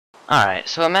Alright,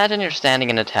 so imagine you're standing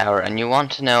in a tower and you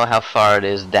want to know how far it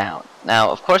is down.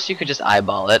 Now, of course you could just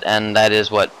eyeball it, and that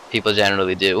is what people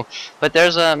generally do, but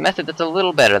there's a method that's a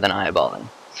little better than eyeballing.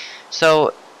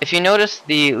 So, if you notice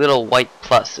the little white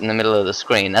plus in the middle of the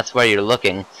screen, that's where you're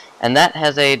looking, and that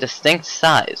has a distinct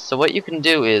size. So what you can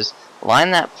do is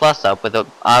line that plus up with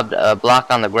a block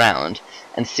on the ground,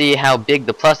 and see how big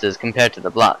the plus is compared to the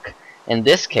block. In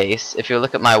this case, if you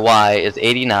look at my Y is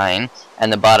 89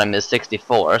 and the bottom is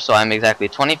 64, so I'm exactly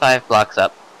 25 blocks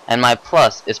up, and my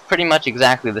plus is pretty much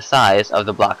exactly the size of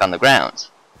the block on the ground.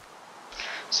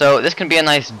 So this can be a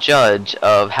nice judge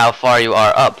of how far you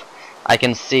are up. I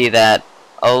can see that,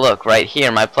 oh look, right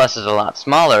here my plus is a lot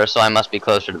smaller, so I must be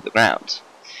closer to the ground.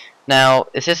 Now,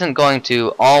 this isn't going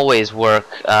to always work.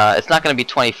 It's not going to be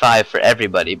 25 for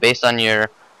everybody. Based on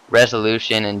your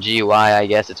resolution and GUI, I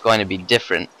guess it's going to be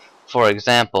different. For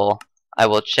example, I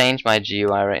will change my GUI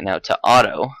right now to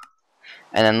auto,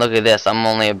 and then look at this. I'm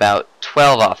only about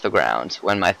 12 off the ground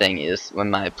when my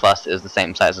plus is the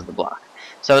same size as the block.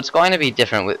 So it's going to be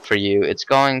different for you. It's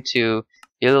going to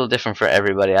be a little different for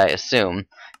everybody, I assume.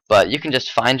 But you can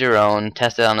just find your own,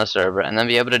 test it on a server, and then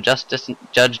be able to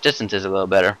judge distances a little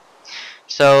better.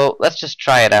 So let's just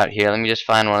try it out here. Let me just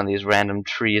find one of these random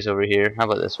trees over here. How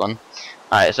about this one?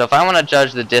 Alright, so if I want to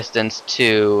judge the distance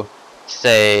to,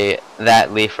 say,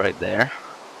 that leaf right there.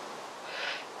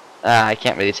 I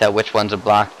can't really tell which one's a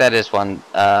block. That is one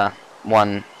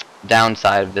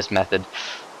downside of this method.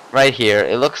 Right here,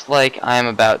 it looks like I'm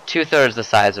about 2/3 the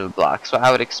size of a block. So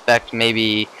I would expect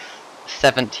maybe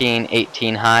 17,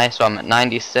 18 high. So I'm at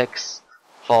 96.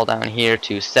 Fall down here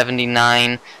to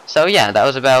 79. So yeah, that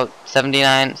was about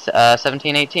 79,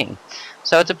 17, 18.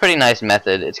 So it's a pretty nice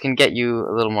method. It can get you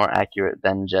a little more accurate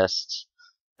than just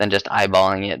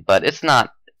eyeballing it, but it's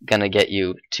not gonna get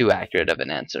you too accurate of an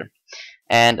answer.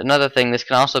 And another thing, this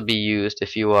can also be used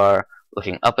if you are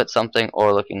looking up at something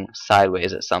or looking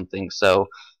sideways at something. So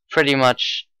pretty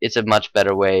much it's a much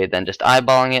better way than just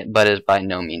eyeballing it, but is by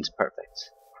no means perfect.